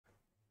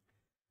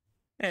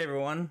Hey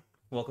everyone,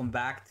 welcome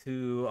back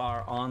to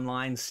our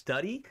online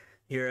study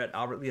here at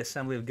Albert Lee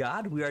Assembly of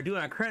God. We are doing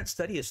our current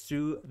study is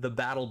through the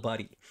Battle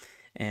Buddy,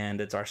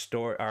 and it's our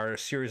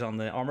series on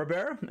the armor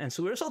bearer. And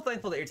so we're so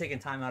thankful that you're taking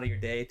time out of your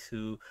day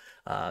to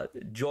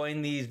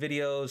join these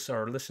videos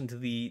or listen to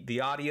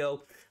the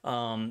audio.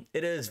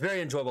 It is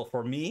very enjoyable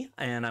for me,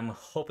 and I'm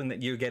hoping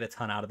that you get a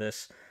ton out of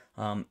this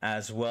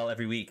as well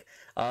every week.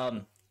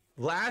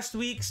 Last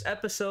week's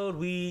episode,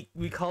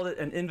 we called it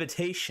an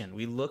invitation.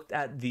 We looked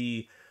at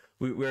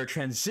we're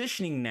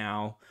transitioning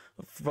now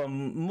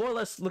from more or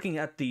less looking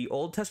at the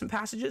Old Testament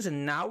passages,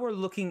 and now we're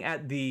looking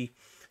at the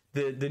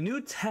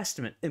New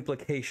Testament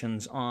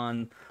implications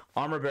on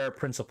armor bearer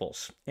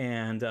principles.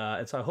 And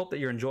so I hope that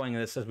you're enjoying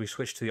this as we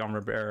switch to the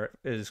armor bearer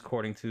is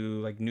according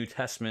to like New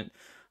Testament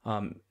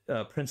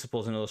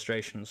principles and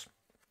illustrations.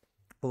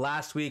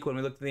 Last week when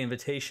we looked at the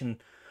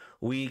invitation,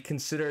 we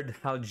considered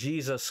how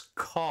Jesus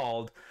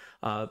called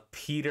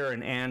Peter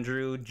and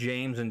Andrew,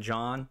 James and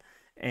John,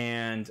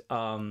 and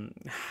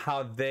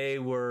how they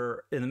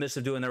were in the midst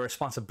of doing their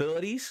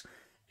responsibilities,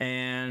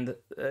 and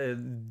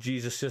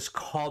Jesus just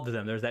called to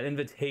them. There's that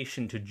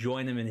invitation to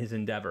join him in his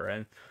endeavor.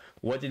 And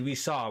what did we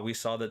saw? We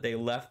saw that they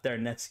left their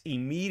nets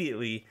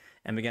immediately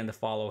and began to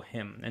follow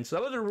him. And so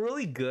that was a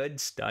really good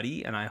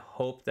study, and I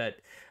hope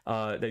that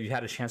that you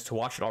had a chance to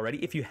watch it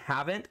already. If you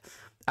haven't,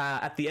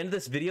 at the end of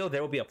this video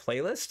there will be a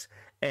playlist,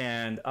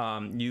 and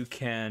you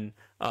can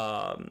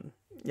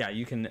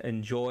you can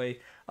enjoy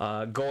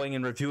going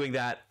and reviewing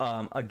that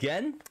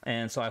again.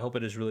 And so I hope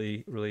it is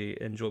really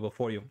enjoyable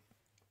for you.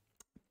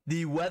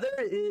 The weather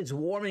is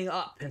warming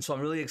up, and so I'm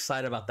really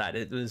excited about that.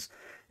 It was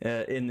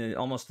in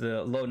almost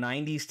the low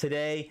 90s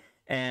today,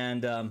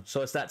 and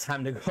so it's that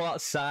time to go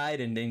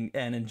outside and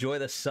enjoy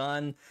the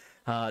sun.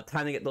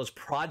 Time to get those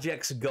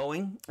projects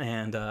going,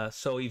 and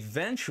so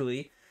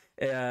eventually,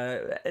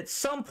 at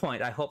some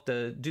point, I hope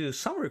to do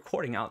some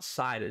recording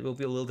outside. It will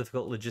be a little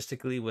difficult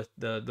logistically with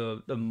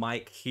the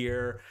mic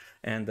here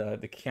and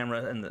the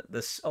camera and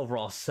this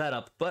overall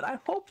setup, but I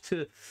hope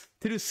to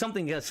do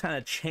something that's kind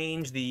of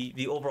change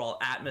the overall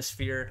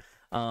atmosphere,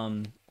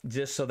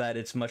 just so that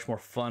it's much more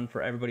fun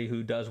for everybody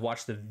who does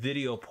watch the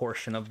video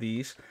portion of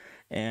these.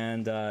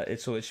 And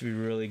so it should be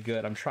really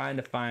good. I'm trying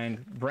to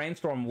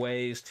brainstorm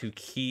ways to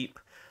keep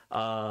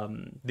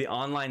the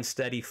online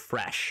study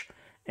fresh.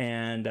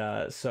 And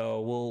so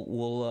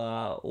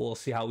we'll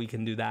see how we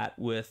can do that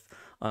with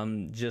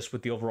just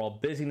with the overall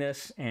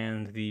busyness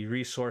and the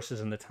resources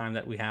and the time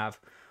that we have,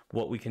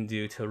 what we can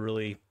do to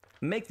really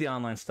make the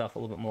online stuff a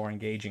little bit more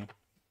engaging.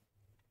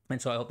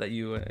 And so I hope that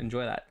you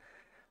enjoy that.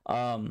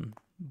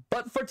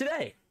 But for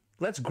today,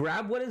 let's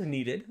grab what is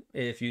needed.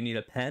 If you need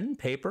a pen,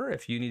 paper,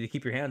 if you need to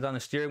keep your hands on the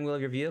steering wheel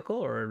of your vehicle,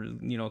 or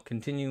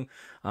continue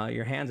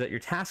your hands at your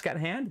task at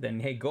hand, then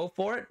hey, go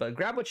for it. But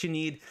grab what you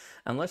need,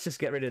 and let's just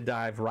get ready to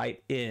dive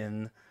right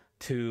in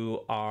to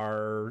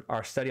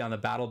our study on the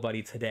Battle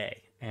Buddy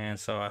today. And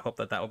so I hope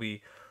that will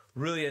be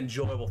really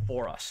enjoyable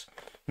for us.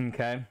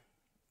 Okay.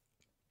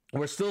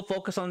 We're still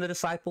focused on the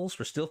disciples.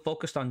 We're still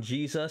focused on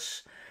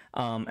Jesus,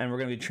 and we're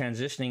going to be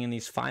transitioning in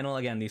these final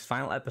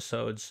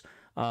episodes.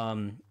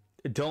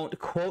 Don't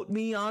quote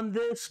me on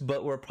this,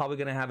 but we're probably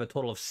going to have a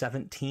total of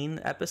 17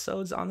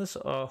 episodes on this,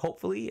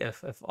 hopefully,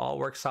 if all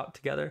works out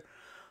together.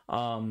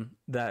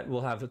 That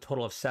we'll have a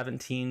total of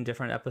 17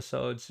 different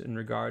episodes in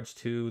regards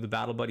to the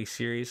Battle Buddy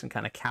series, and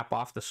kind of cap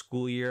off the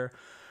school year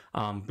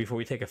before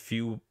we take a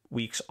few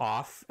weeks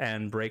off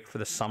and break for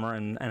the summer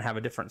and have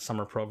a different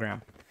summer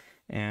program.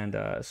 And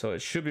so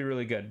it should be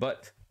really good.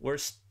 But we're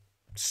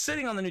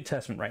sitting on the New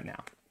Testament right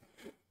now.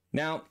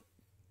 Now,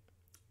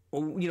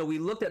 we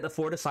looked at the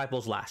 4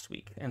 disciples last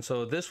week. And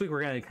so this week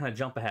we're going to kind of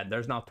jump ahead.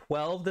 There's now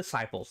 12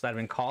 disciples that have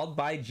been called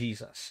by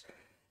Jesus,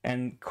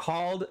 and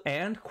called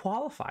and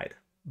qualified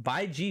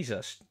by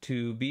Jesus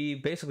to be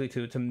basically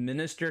to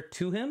minister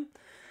to him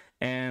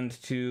and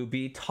to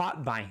be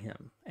taught by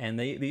him. And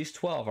these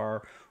 12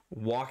 are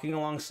walking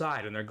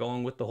alongside, and they're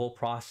going with the whole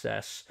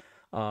process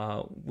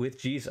with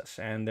Jesus,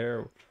 and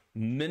they're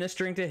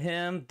ministering to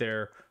him,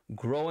 they're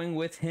growing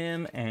with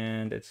him,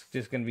 and it's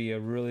just going to be a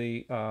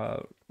really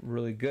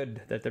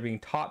good that they're being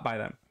taught by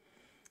them.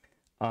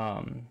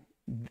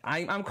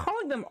 I'm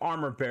calling them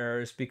armor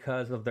bearers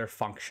because of their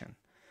function.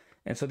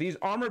 And so these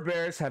armor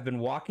bearers have been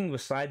walking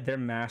beside their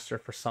master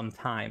for some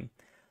time,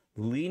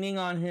 leaning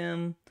on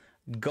him,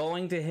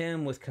 going to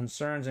him with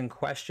concerns and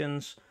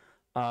questions.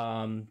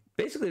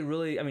 Basically,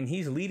 really, I mean,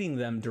 he's leading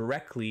them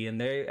directly,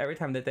 and every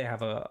time that they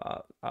have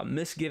a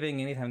misgiving,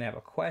 anytime they have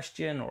a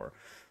question or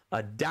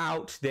a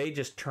doubt, they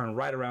just turn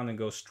right around and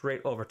go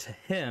straight over to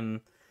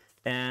him,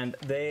 and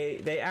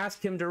they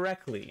ask him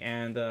directly,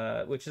 and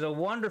which is a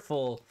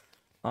wonderful,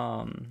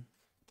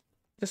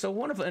 just a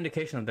wonderful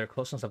indication of their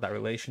closeness, of that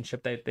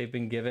relationship that they've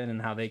been given,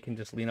 and how they can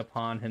just lean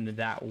upon him in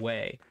that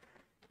way.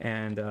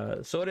 And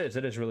so it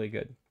is really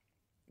good.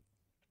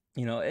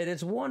 It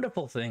is a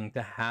wonderful thing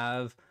to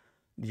have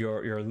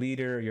your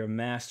leader, your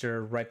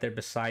master, right there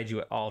beside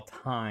you at all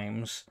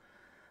times.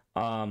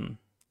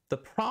 The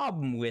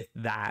problem with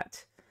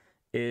that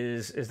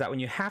is that when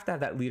you have to have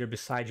that leader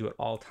beside you at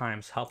all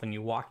times, helping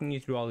you, walking you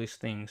through all these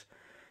things,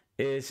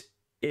 is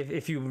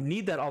if you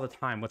need that all the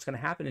time, what's going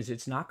to happen is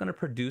it's not going to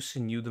produce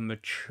in you the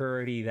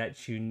maturity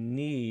that you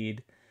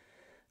need.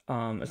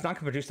 It's not going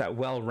to produce that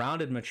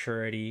well-rounded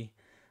maturity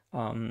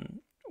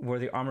where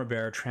the armor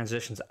bearer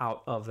transitions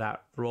out of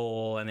that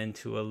role and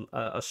into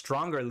a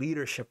stronger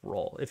leadership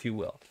role, if you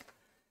will.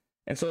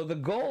 And so the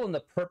goal and the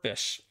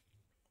purpose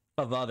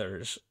of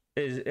others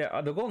is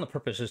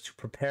to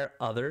prepare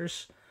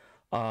others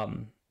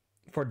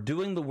for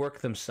doing the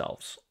work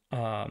themselves.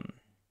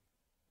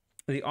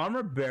 The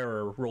armor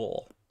bearer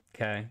role,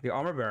 okay, the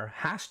armor bearer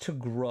has to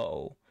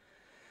grow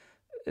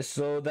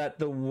so that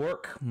the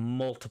work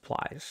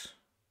multiplies.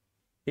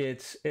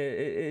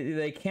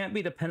 They can't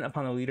be dependent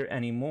upon the leader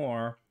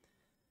anymore.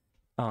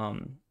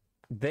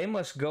 They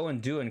must go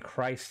and do in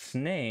Christ's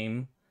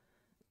name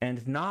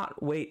and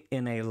not wait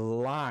in a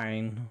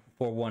line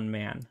for one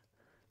man.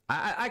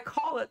 I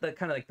call it the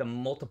kind of like the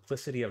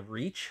multiplicity of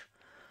reach.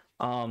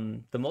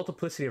 The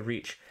multiplicity of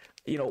reach.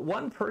 You know,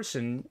 one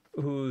person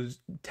who's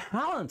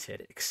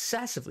talented,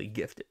 excessively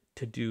gifted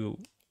to do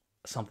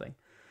something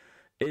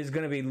is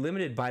going to be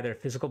limited by their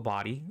physical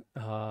body,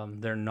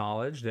 their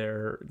knowledge.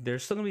 They're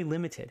still going to be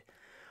limited.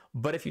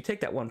 But if you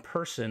take that one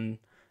person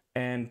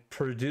and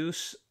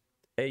produce,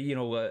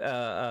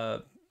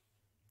 pass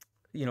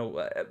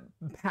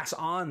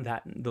on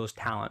those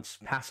talents,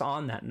 pass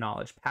on that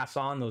knowledge, pass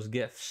on those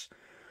gifts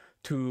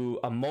to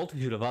a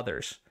multitude of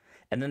others,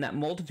 and then that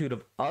multitude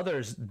of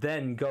others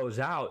then goes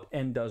out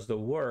and does the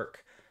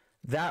work,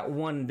 that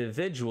one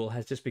individual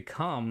has just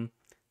become,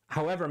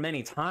 however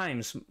many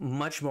times,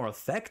 much more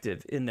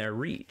effective in their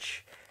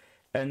reach.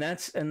 And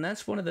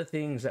that's one of the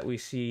things that we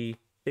see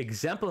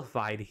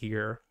exemplified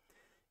here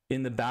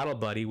in the battle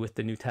buddy with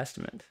the New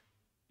Testament.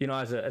 You know,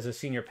 as a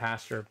senior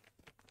pastor,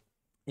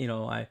 you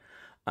know,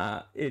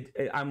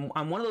 I'm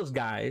one of those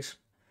guys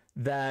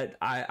that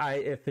I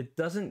if it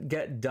doesn't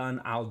get done,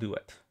 I'll do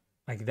it.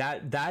 Like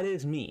that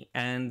is me,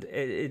 and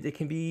it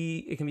can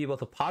be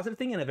both a positive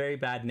thing and a very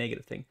bad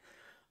negative thing.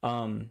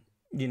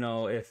 You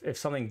know, if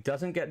something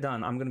doesn't get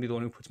done, I'm going to be the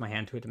one who puts my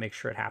hand to it to make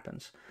sure it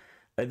happens.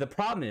 The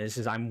problem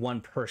is I'm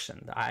one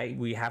person.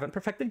 We haven't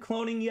perfected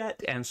cloning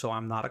yet, and so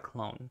I'm not a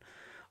clone.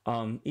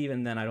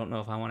 Even then, I don't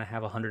know if I want to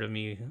have 100 of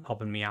me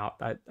helping me out.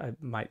 I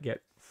might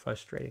get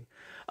frustrating.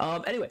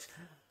 Anyways,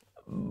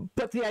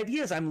 but the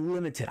idea is I'm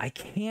limited. I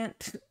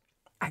can't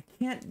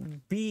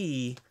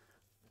be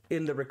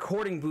in the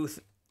recording booth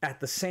at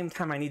the same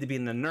time I need to be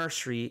in the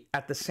nursery.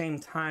 At the same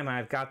time,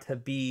 I've got to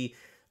be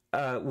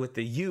with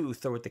the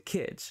youth or with the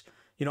kids.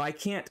 You know, I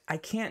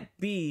can't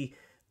be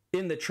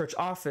in the church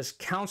office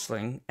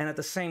counseling and at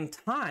the same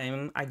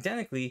time,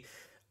 identically,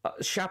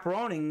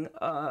 chaperoning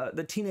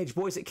the teenage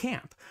boys at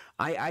camp.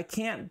 I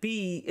can't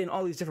be in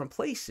all these different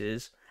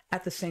places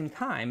at the same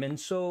time. And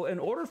so in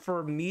order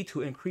for me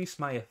to increase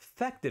my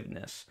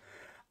effectiveness,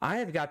 I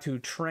have got to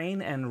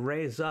train and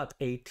raise up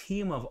a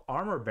team of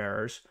armor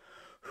bearers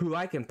who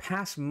I can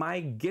pass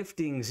my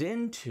giftings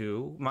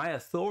into, my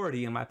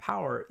authority and my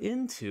power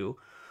into,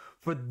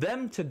 for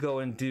them to go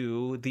and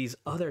do these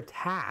other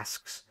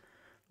tasks,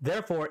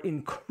 therefore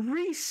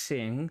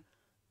increasing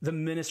the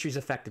ministry's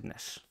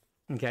effectiveness.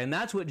 Okay, and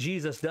that's what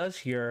Jesus does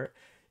here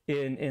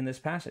in this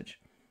passage.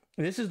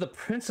 This is the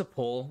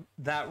principle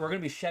that we're going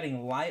to be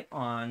shedding light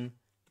on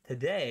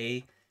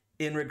today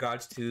in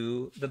regards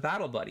to the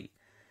battle buddy.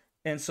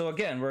 And so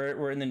again,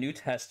 we're in the New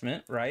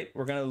Testament, right?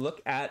 We're going to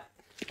look at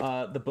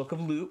the book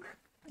of Luke.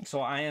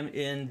 So I am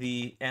in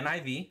the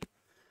NIV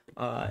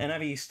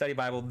Study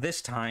Bible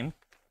this time.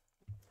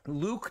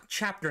 Luke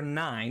chapter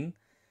 9,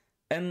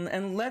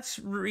 and let's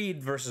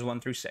read verses 1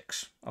 through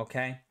 6,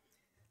 okay?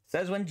 It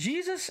says, when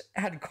Jesus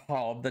had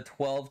called the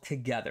 12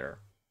 together,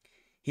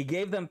 he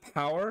gave them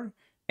power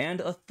and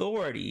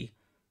authority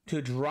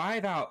to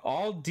drive out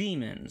all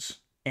demons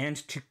and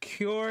to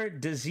cure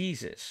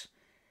diseases.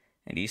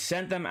 And he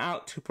sent them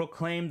out to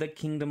proclaim the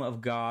kingdom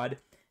of God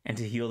and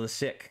to heal the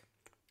sick.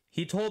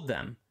 He told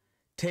them,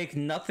 take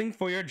nothing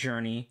for your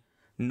journey,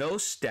 no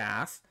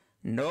staff,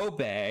 no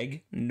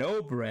bag,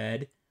 no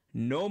bread,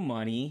 no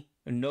money,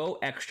 no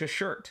extra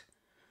shirt.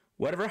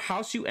 Whatever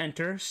house you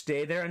enter,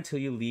 stay there until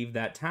you leave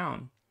that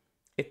town.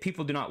 If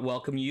people do not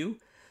welcome you,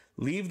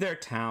 leave their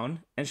town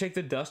and shake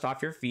the dust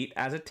off your feet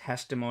as a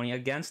testimony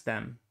against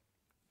them.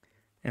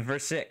 In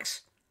verse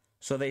 6,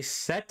 so they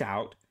set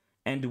out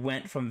and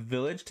went from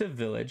village to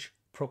village,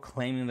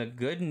 proclaiming the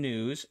good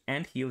news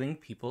and healing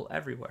people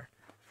everywhere.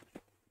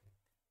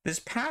 This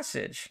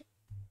passage,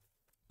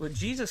 what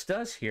Jesus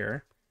does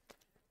here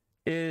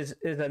is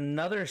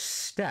another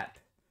step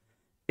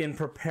in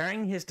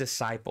preparing his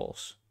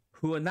disciples,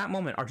 who in that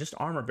moment are just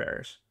armor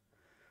bearers.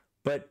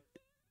 But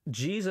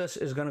Jesus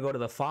is going to go to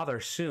the Father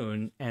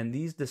soon, and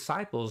these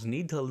disciples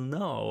need to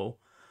know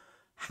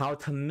how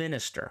to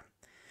minister.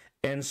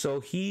 And so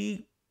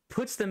he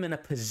puts them in a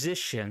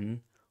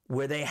position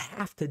where they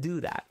have to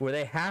do that, where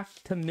they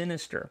have to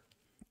minister.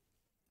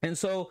 And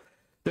so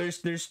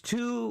there's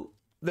two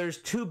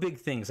big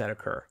things that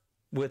occur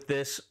with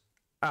this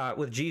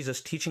with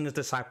Jesus teaching his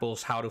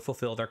disciples how to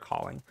fulfill their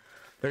calling.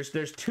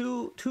 There's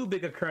two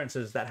big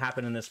occurrences that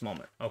happen in this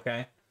moment.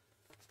 Okay,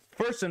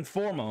 first and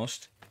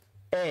foremost,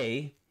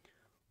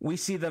 we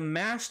see the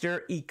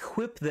master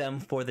equip them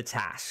for the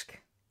task.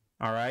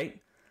 All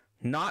right,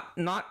 not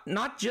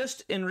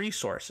just in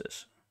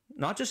resources,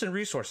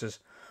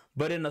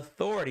 but in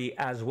authority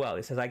as well.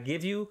 He says, "I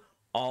give you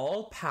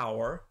all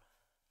power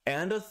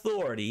and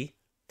authority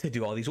to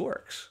do all these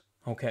works."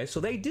 Okay, so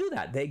they do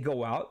that. They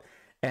go out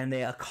and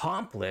they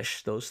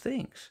accomplish those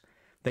things.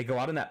 They go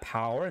out in that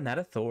power and that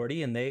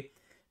authority, and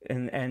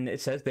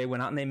it says they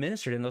went out and they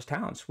ministered in those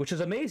towns, which is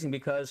amazing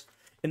because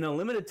in the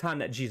limited time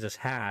that Jesus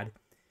had,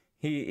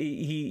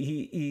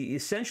 he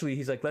essentially,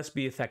 he's like, let's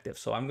be effective.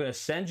 So I'm going to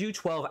send you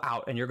 12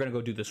 out and you're going to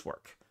go do this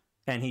work.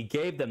 And he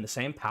gave them the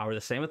same power,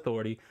 the same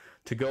authority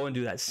to go and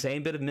do that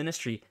same bit of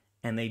ministry,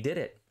 and they did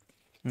it.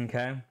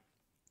 Okay.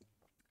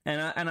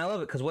 And I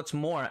love it because what's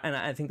more, and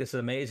I think this is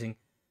amazing,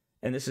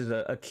 and this is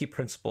a key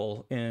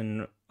principle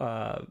in,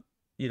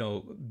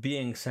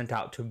 being sent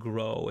out to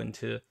grow and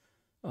to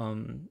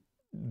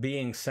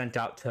being sent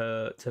out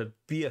to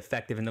be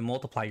effective and to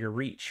multiply your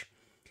reach.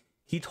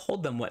 He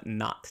told them what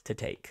not to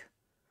take.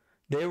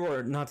 They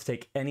were not to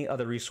take any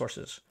other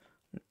resources.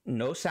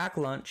 No sack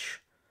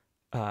lunch,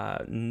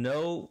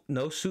 no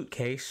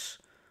suitcase,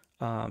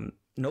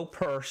 no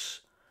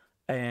purse,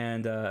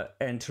 and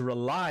to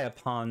rely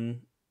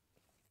upon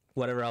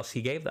whatever else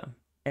he gave them.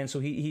 And so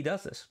he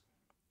does this.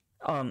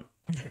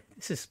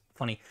 This is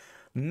funny.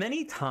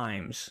 Many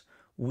times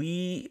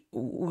we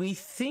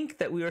think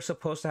that we are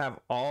supposed to have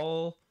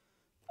all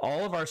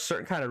of our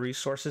certain kind of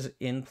resources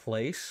in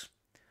place,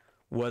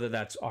 whether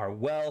that's our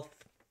wealth,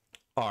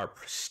 our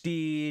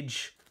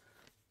prestige,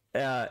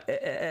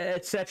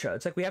 etc.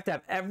 It's like we have to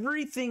have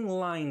everything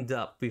lined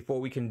up before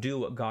we can do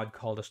what God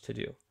called us to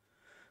do.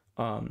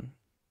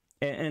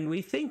 And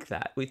we think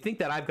that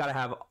I've got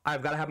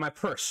to have my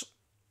purse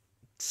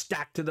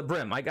stacked to the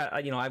brim. I've got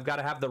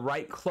to have the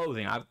right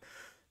clothing.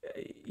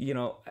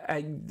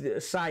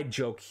 Side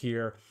joke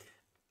here.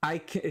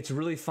 It's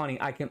really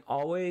funny. I can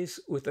always,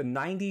 with a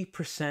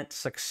 90%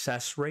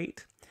 success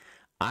rate,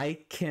 I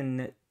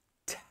can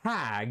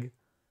tag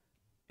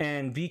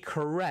and be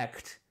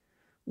correct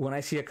when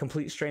I see a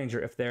complete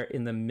stranger if they're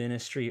in the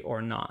ministry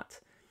or not.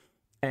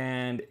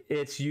 And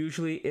it's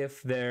usually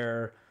if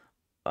they're,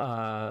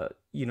 a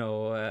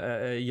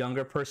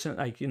younger person,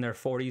 like in their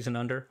 40s and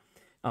under.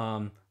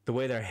 The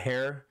way their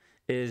hair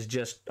is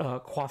just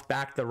coiffed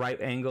back the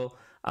right angle.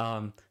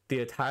 The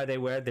attire they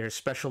wear, their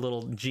special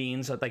little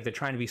jeans, like they're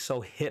trying to be so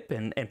hip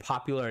and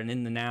popular and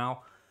in the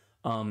now.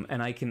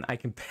 And I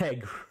can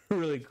peg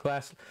really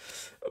class.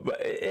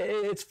 But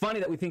it's funny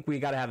that we think we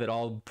got to have it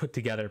all put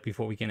together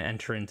before we can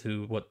enter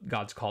into what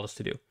God's called us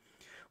to do.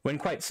 When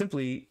quite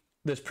simply,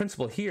 this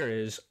principle here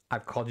is,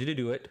 I've called you to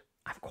do it.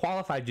 I've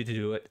qualified you to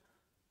do it.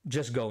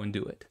 Just go and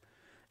do it.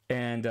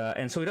 And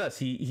so he does.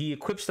 He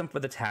equips them for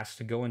the task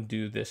to go and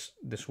do this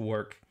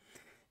work.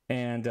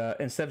 And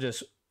instead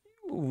of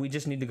we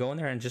just need to go in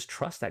there and just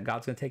trust that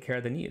God's going to take care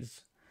of the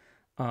needs.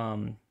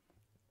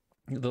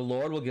 The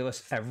Lord will give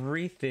us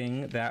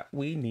everything that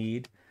we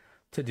need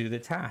to do the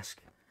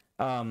task.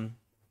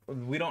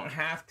 We don't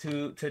have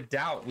to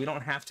doubt. We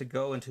don't have to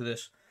go into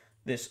this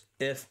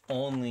if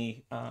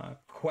only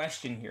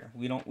question here.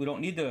 We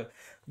don't need to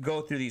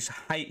go through these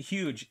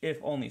huge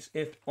if onlys.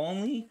 If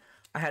only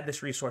I had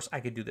this resource, I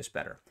could do this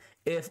better.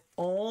 If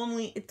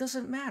only, it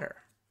doesn't matter.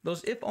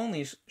 Those if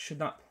onlys should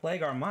not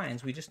plague our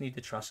minds. We just need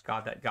to trust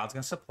God that God's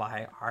going to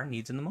supply our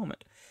needs in the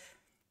moment.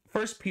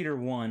 1 Peter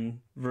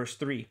 1 verse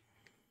 3.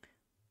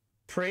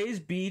 Praise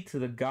be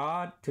to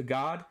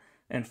God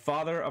and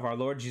Father of our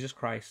Lord Jesus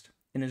Christ.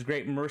 In his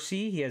great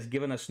mercy, he has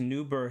given us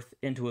new birth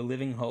into a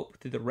living hope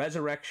through the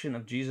resurrection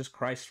of Jesus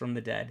Christ from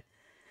the dead,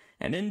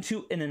 and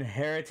into an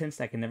inheritance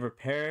that can never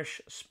perish,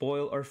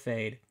 spoil, or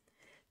fade.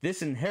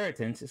 This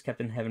inheritance is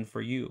kept in heaven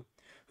for you,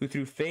 who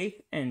through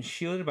faith and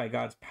shielded by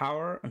God's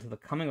power until the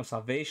coming of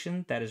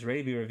salvation that is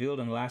ready to be revealed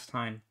in the last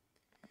time.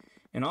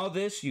 In all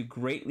this you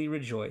greatly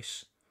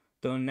rejoice,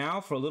 though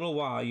now for a little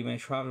while you may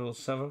travel with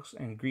sorrows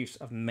and griefs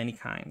of many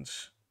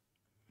kinds.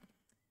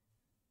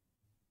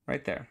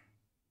 Right there.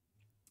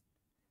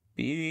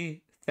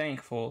 Be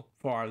thankful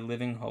for our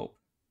living hope.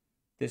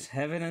 This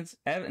inheritance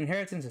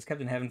is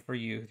kept in heaven for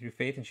you through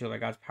faith and shielded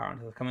by God's power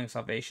until the coming of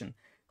salvation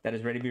that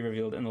is ready to be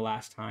revealed in the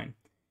last time.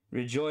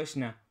 Rejoice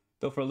now,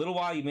 though for a little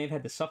while you may have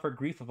had to suffer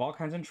grief of all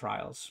kinds of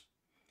trials.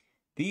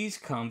 These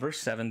come, verse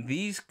 7,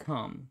 these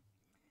come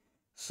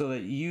so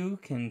that you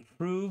can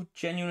prove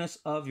genuineness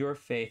of your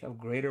faith of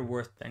greater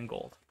worth than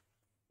gold.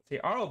 See,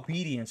 our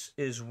obedience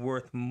is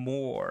worth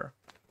more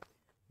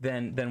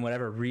than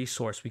whatever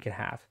resource we could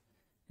have.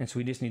 And so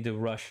we just need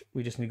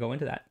to go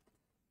into that.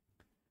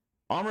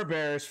 Armor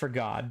bearers for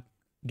God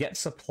get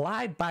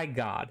supplied by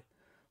God,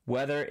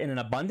 whether in an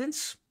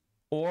abundance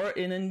or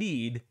in a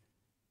need.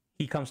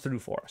 He comes through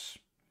for us.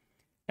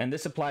 And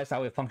this applies to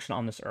how we function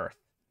on this earth,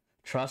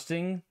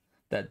 trusting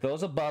that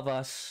those above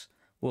us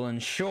will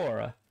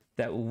ensure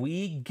that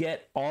we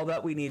get all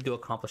that we need to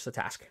accomplish the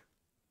task.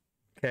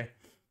 Okay,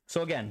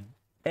 So again,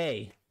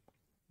 A,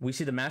 we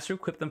see the master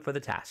equip them for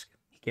the task.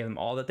 He gave them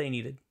all that they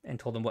needed and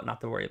told them what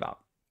not to worry about.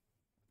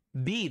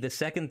 B, the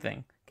second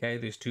thing, okay,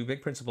 there's two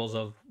big principles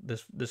of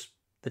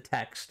the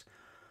text,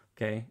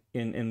 okay,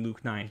 in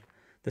Luke 9.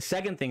 The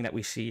second thing that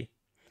we see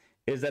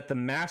is that the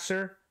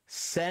master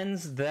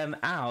sends them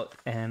out,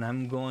 and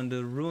I'm going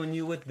to ruin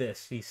you with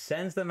this. He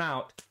sends them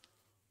out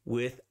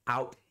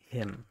without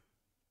him.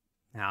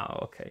 Now,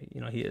 okay,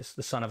 he is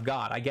the Son of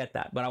God. I get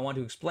that, but I want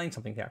to explain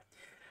something there.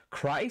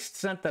 Christ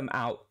sent them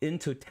out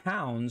into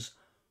towns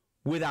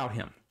without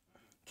him,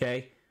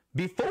 okay?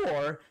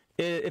 Before,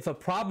 if a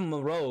problem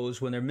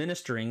arose when they're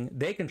ministering,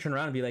 they can turn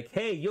around and be like,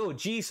 hey, yo,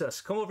 Jesus,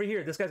 come over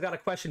here. This guy's got a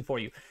question for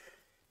you.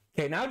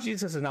 Okay, now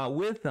Jesus is not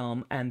with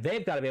them, and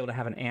they've got to be able to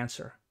have an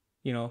answer.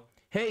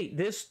 Hey,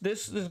 this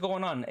is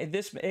going on.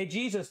 Hey,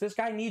 Jesus, this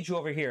guy needs you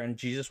over here, and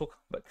Jesus will come.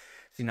 But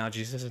see, now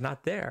Jesus is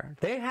not there.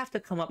 They have to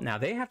come up now.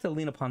 They have to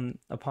lean upon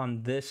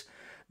this.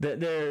 They're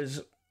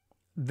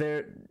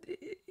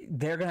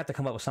gonna have to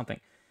come up with something.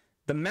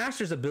 The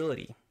master's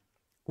ability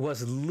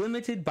was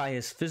limited by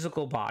his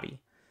physical body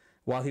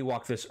while he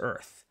walked this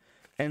earth,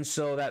 and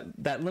so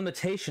that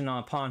limitation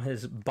upon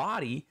his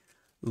body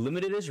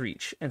limited his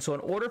reach. And so in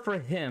order for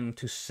him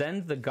to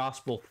send the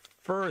gospel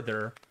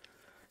further,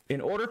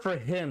 in order for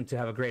him to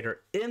have a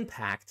greater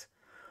impact,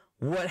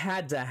 what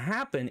had to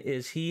happen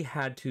is he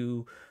had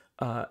to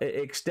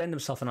extend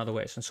himself in other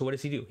ways. And so what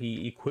does he do?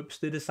 He equips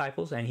the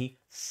disciples and he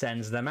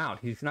sends them out.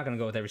 He's not going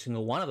to go with every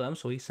single one of them,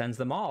 so he sends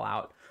them all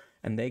out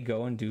and they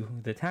go and do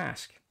the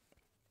task.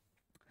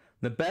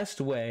 The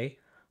best way,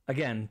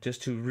 again,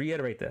 just to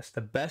reiterate this,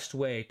 the best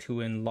way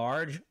to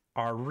enlarge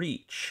our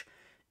reach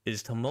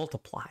is to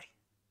multiply.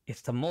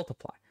 It's to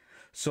multiply.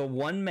 So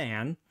one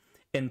man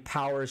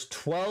empowers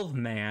 12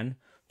 men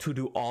to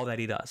do all that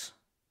he does.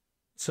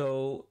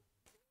 So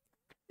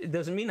it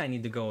doesn't mean I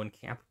need to go and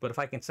camp, but if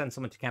I can send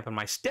someone to camp in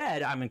my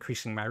stead, I'm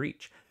increasing my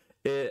reach.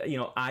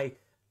 I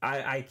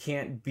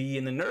can't be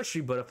in the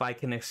nursery, but if I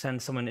can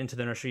send someone into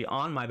the nursery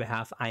on my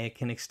behalf, I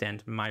can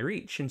extend my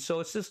reach. And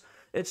so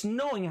it's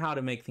knowing how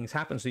to make things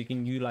happen so you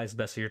can utilize the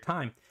best of your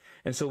time.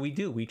 And so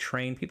we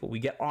train people. We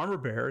get armor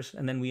bearers,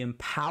 and then we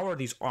empower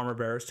these armor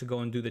bearers to go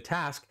and do the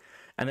task.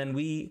 And then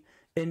we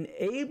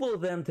enable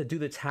them to do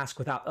the task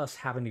without us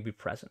having to be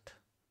present.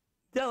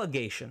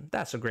 Delegation.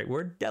 That's a great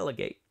word.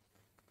 Delegate.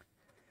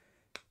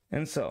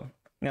 And so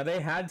now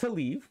they had to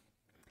leave,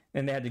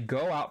 and they had to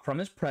go out from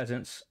his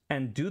presence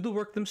and do the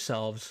work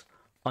themselves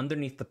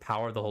underneath the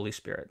power of the Holy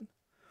Spirit,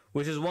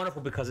 which is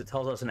wonderful because it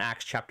tells us in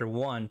Acts chapter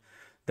 1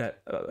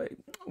 that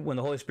when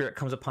the Holy Spirit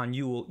comes upon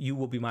you, you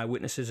will be my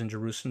witnesses in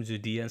Jerusalem,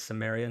 Judea, and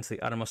Samaria, and to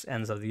the uttermost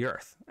ends of the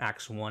earth.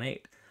 Acts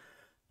 1:8.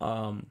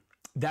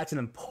 That's an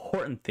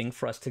important thing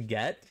for us to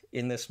get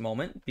in this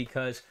moment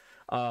because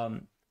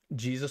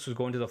Jesus was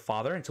going to the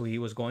Father, and so he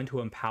was going to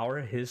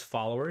empower his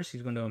followers.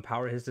 He's going to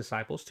empower his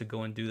disciples to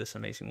go and do this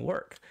amazing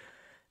work.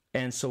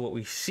 And so what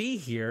we see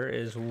here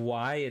is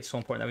why it's so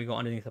important that we go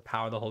underneath the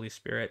power of the Holy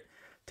Spirit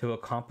to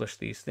accomplish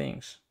these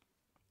things.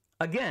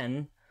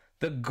 Again,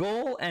 the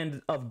goal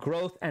of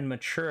growth and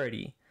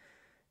maturity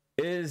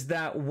is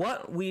that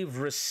what we've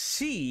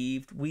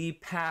received, we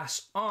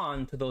pass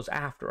on to those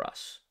after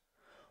us.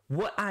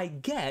 What I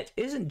get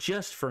isn't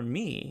just for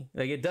me.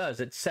 Like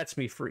it sets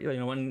me free,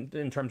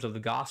 in terms of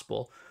the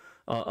gospel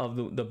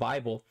of the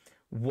Bible.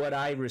 What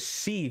I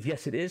receive,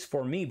 yes, it is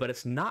for me, but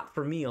it's not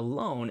for me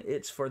alone.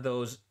 It's for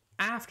those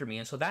after me.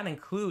 And so that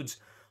includes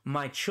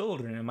my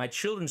children and my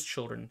children's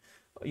children,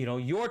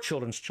 your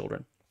children's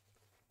children.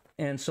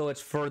 And so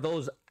it's for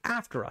those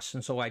after us.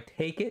 And so I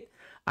take it,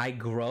 I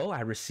grow,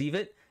 I receive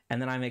it,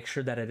 and then I make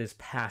sure that it is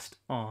passed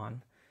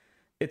on.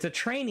 It's a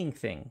training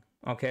thing.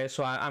 Okay,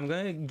 so I'm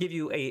going to give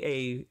you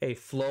a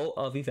flow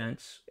of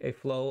events, a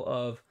flow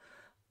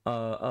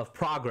of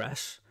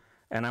progress,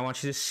 and I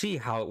want you to see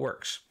how it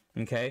works.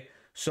 Okay,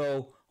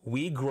 so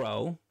we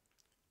grow,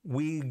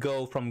 we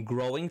go from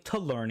growing to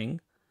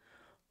learning,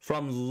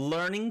 from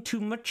learning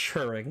to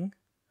maturing.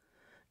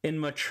 In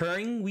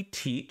maturing, we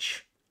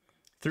teach.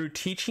 Through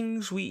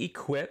teachings, we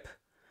equip.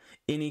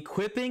 In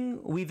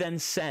equipping, we then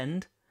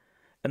send,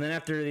 and then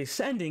after the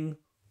sending,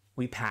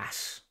 we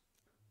pass.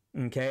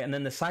 Okay, and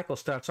then the cycle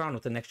starts on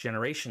with the next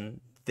generation.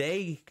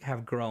 They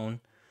have grown,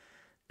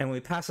 and when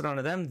we pass it on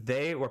to them,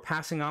 we're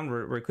passing on,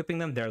 we're equipping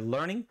them, they're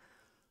learning,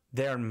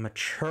 they're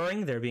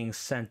maturing, they're being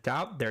sent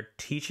out, they're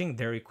teaching,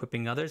 they're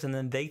equipping others, and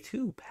then they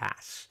too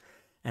pass.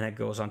 And it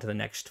goes on to the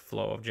next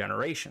flow of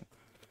generation.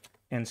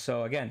 And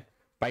so again,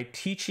 by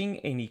teaching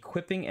and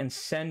equipping and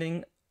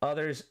sending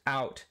others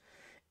out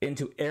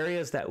into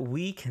areas that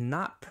we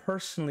cannot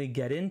personally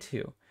get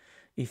into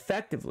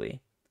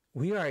effectively,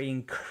 we are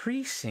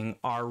increasing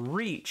our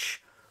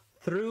reach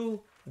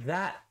through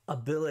that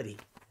ability.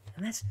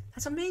 And that's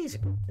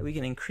amazing that we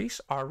can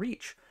increase our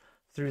reach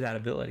through that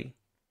ability.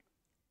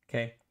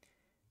 Okay.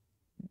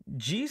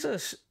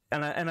 Jesus,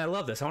 and I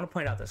love this. I want to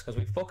point out this because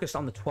we focused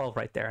on the 12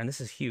 right there, and this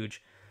is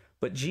huge.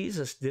 But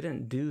Jesus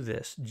didn't do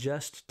this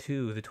just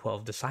to the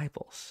 12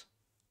 disciples.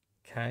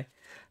 Okay.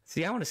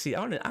 See, I want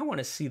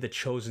to see the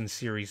Chosen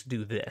series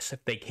do this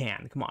if they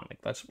can. Come on,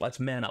 like, let's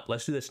man up.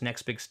 Let's do this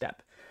next big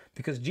step.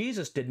 Because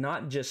Jesus did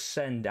not just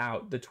send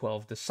out the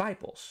 12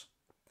 disciples.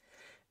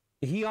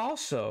 He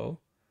also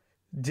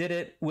did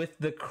it with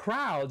the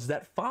crowds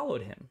that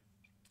followed him.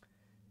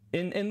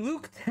 In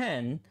Luke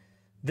 10,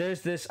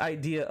 there's this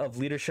idea of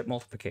leadership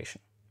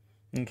multiplication.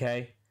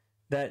 Okay?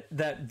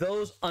 That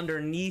those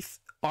underneath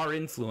our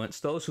influence,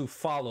 those who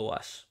follow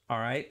us, all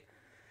right?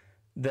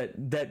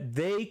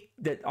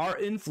 That our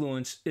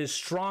influence is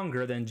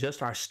stronger than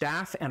just our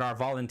staff and our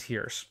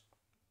volunteers.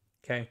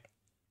 Okay?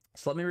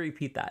 So let me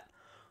repeat that.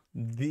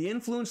 The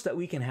influence that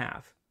we can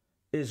have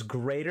is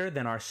greater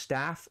than our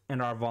staff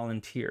and our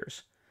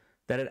volunteers,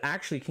 that it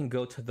actually can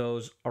go to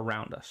those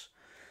around us.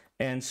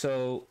 And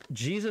so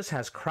Jesus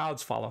has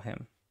crowds follow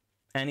him,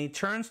 and he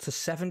turns to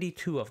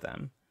 72 of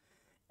them,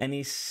 and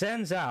he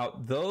sends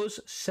out those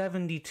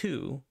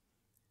 72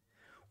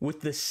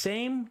 with the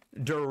same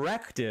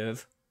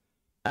directive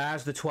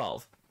as the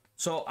 12.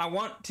 So I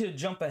want to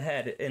jump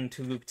ahead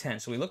into Luke 10.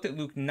 So we looked at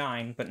Luke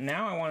 9, but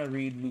now I want to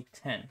read Luke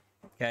 10,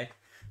 okay?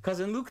 Because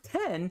in Luke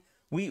 10,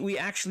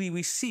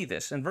 we see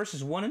this. In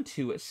verses 1 and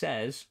 2, it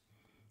says,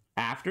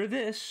 "After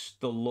this,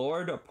 the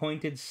Lord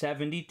appointed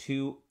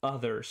 72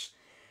 others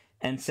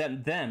and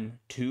sent them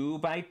 2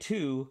 by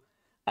 2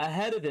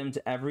 ahead of him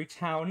to every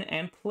town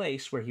and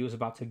place where he was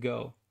about to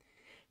go.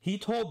 He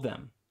told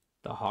them,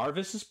 'The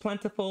harvest is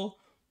plentiful,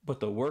 but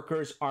the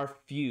workers are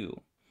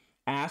few.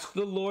 Ask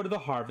the Lord of the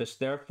harvest,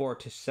 therefore,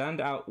 to send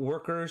out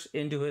workers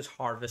into his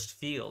harvest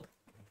field.'"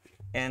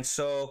 And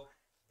so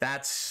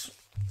that's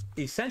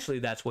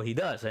what he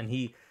does. And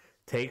he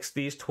takes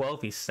these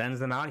 12, he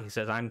sends them out. He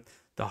says,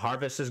 the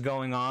harvest is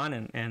going on,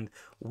 and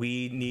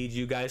we need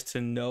you guys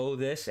to know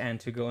this and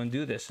to go and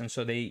do this. And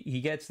so he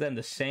gets them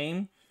the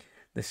same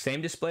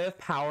display of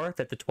power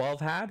that the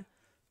 12 had,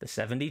 the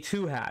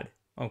 72 had,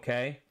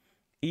 okay?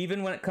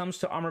 Even when it comes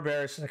to armor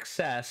bearer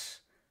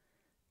success,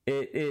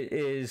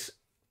 it's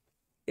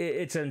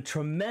a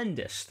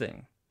tremendous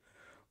thing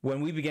when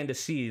we begin to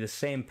see the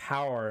same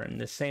power and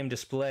the same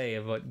display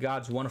of what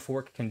God's wonderful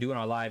work can do in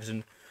our lives.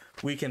 And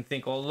we can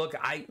think, oh, look,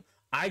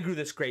 I grew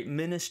this great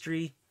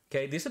ministry.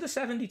 Okay, these are the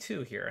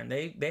 72 here, and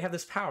they have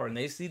this power, and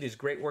they see these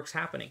great works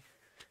happening.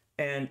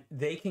 And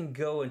they can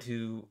go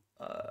into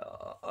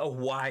a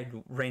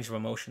wide range of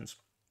emotions.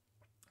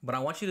 But I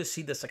want you to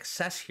see the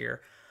success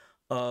here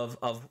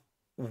of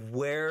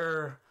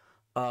where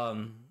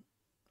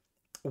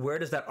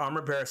does that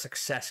armor bearer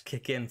success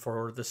kick in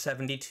for the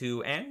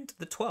 72 and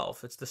the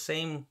 12? It's the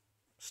same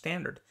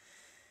standard.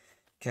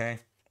 Okay,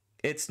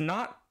 it's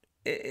not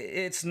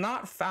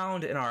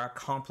found in our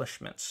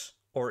accomplishments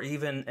or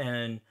even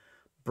in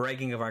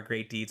bragging of our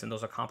great deeds and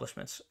those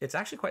accomplishments. It's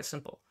actually quite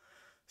simple.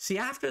 See,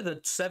 after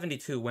the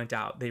 72 went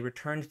out, they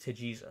returned to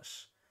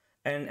Jesus.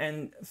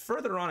 And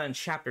further on in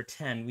chapter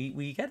 10,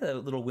 we get a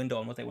little window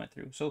on what they went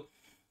through. So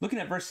looking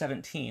at verse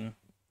 17,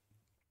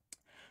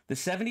 the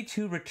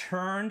 72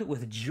 returned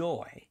with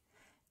joy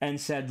and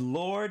said,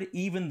 "Lord,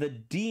 even the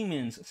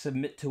demons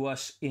submit to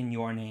us in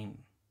your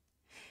name."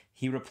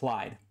 He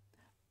replied,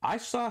 "I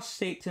saw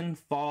Satan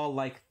fall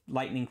like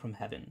lightning from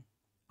heaven.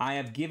 I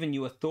have given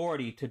you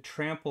authority to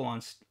trample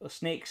on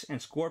snakes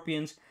and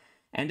scorpions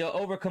and to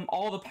overcome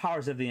all the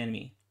powers of the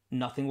enemy.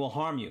 Nothing will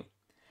harm you.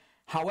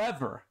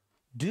 However,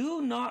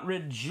 do not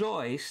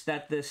rejoice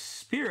that the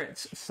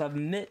spirits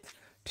submit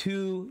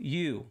to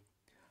you,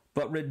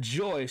 but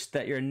rejoice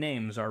that your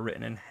names are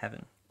written in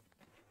heaven."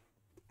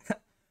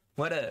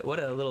 What a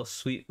little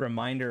sweet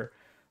reminder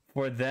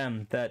for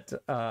them that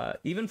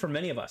even for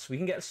many of us, we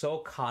can get so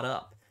caught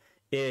up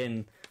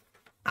in,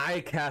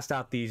 I cast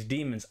out these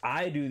demons,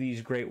 I do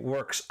these great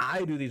works,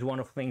 I do these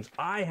wonderful things,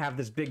 I have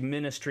this big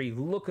ministry,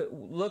 look at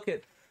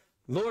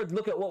Lord,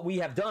 look at what we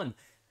have done.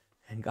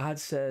 And God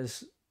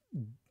says,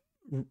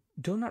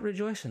 do not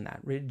rejoice in that.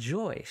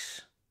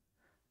 Rejoice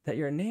that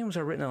your names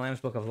are written in the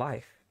Lamb's Book of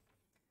Life.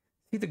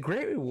 See, the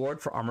great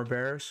reward for armor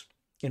bearers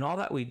in all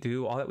that we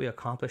do, all that we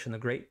accomplish, and the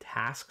great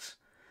tasks,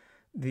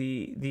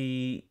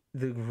 the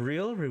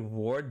real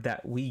reward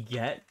that we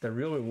get,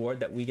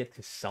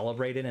 to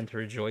celebrate in and to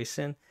rejoice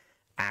in,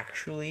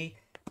 actually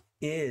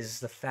is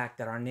the fact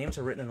that our names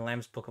are written in the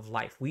Lamb's Book of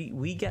Life.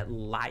 We get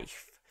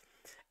life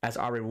as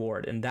our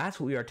reward, and that's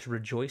what we are to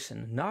rejoice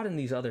in, not in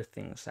these other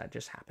things that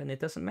just happen. It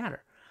doesn't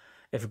matter.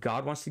 If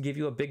God wants to give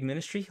you a big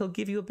ministry, he'll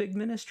give you a big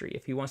ministry.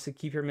 If he wants to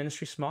keep your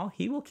ministry small,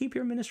 he will keep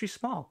your ministry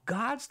small.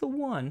 God's the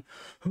one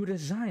who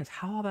designs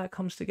how all that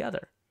comes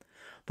together.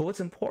 But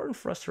what's important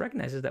for us to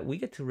recognize is that we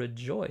get to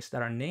rejoice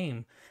that our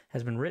name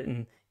has been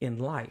written in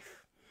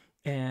life.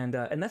 And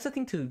that's the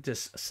thing to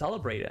just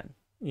celebrate in,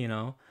 you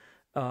know.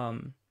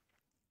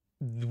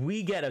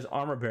 We get, as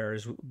armor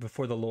bearers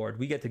before the Lord,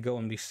 we get to go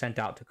and be sent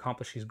out to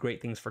accomplish these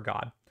great things for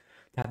God,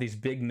 to have these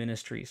big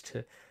ministries,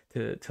 to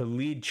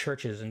lead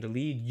churches and to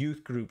lead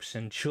youth groups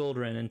and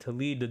children and to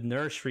lead the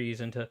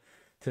nurseries and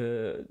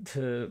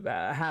to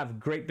have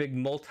great big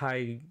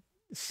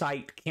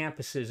multi-site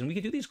campuses, and we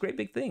can do these great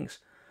big things.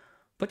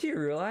 But do you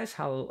realize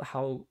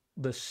how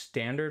the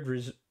standard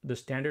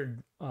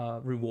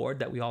reward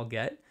that we all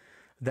get,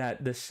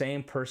 that the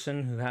same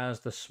person who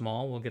has the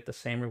small will get the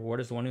same reward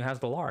as the one who has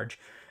the large.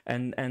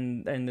 And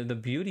the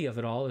beauty of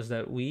it all is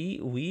that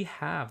we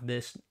have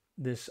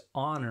this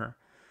honor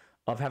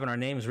of having our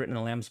names written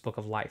in the Lamb's Book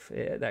of Life,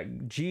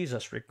 that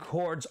Jesus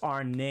records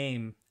our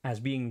name as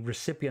being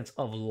recipients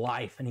of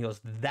life, and he goes,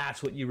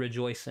 that's what you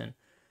rejoice in.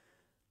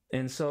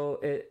 And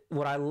so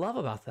what I love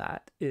about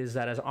that is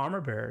that as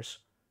armor bearers,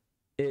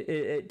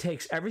 it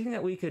takes everything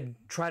that we could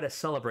try to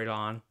celebrate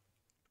on.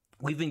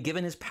 We've been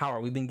given his power.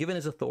 We've been given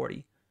his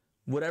authority.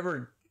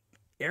 Whatever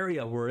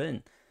area we're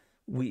in,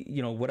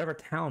 whatever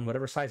town,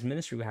 whatever size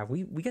ministry we have,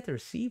 we get to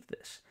receive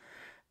this.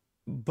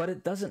 But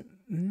it doesn't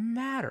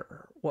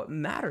matter. What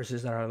matters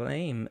is that our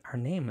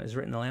name is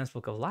written in the Lamb's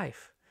Book of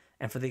Life.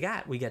 And for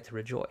that, we get to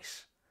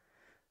rejoice.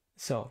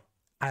 So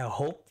I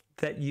hope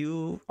that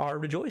you are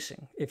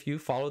rejoicing. If you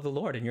follow the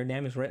Lord and your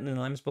name is written in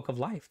the Lamb's Book of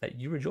Life, that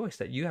you rejoice,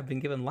 that you have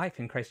been given life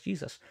in Christ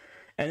Jesus.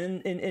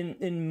 And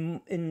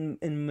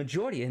in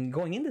majority, and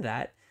going into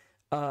that,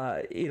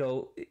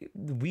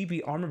 we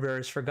be armor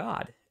bearers for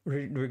God,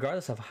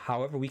 regardless of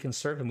however we can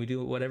serve him. We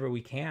do whatever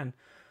we can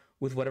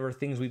with whatever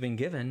things we've been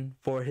given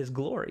for his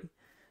glory.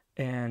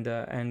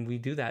 And we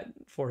do that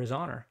for his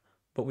honor.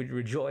 But we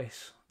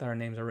rejoice that our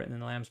names are written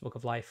in the Lamb's Book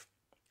of Life.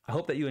 I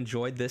hope that you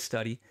enjoyed this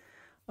study.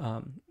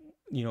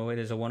 It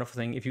is a wonderful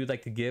thing. If you'd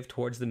like to give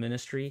towards the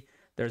ministry,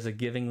 there's a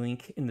giving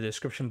link in the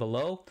description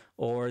below,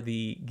 or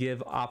the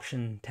give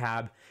option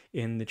tab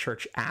in the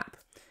church app.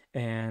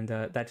 And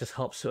that just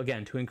helps,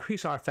 again, to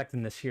increase our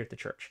effectiveness here at the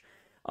church.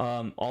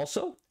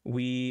 Also,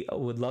 we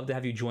would love to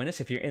have you join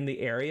us. If you're in the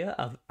area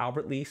of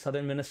Albert Lea,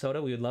 southern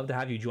Minnesota, we would love to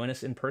have you join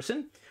us in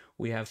person.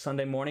 We have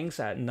Sunday mornings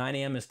at 9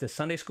 a.m. is the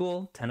Sunday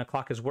school, 10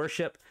 o'clock is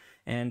worship,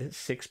 and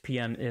 6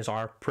 p.m. is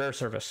our prayer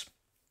service.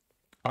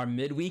 Our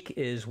midweek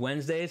is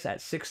Wednesdays at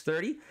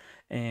 6:30,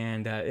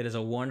 and it is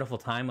a wonderful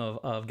time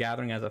of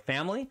gathering as a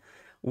family.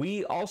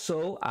 We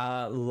also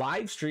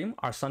live stream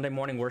our Sunday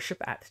morning worship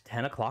at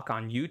 10 o'clock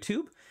on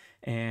YouTube,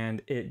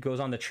 and it goes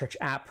on the church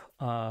app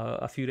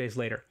a few days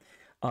later.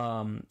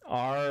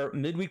 Our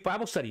midweek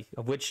Bible study,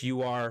 of which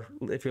you are,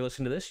 if you're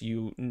listening to this,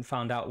 you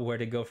found out where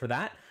to go for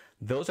that.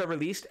 Those are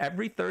released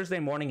every Thursday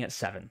morning at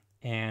 7.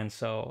 And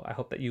so I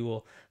hope that you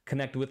will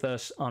connect with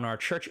us on our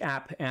church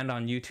app and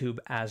on YouTube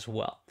as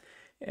well.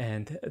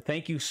 And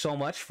thank you so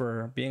much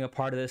for being a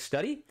part of this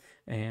study,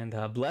 and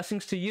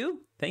blessings to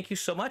you. Thank you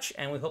so much.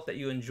 And we hope that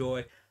you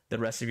enjoy the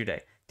rest of your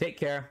day. Take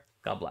care.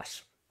 God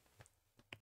bless.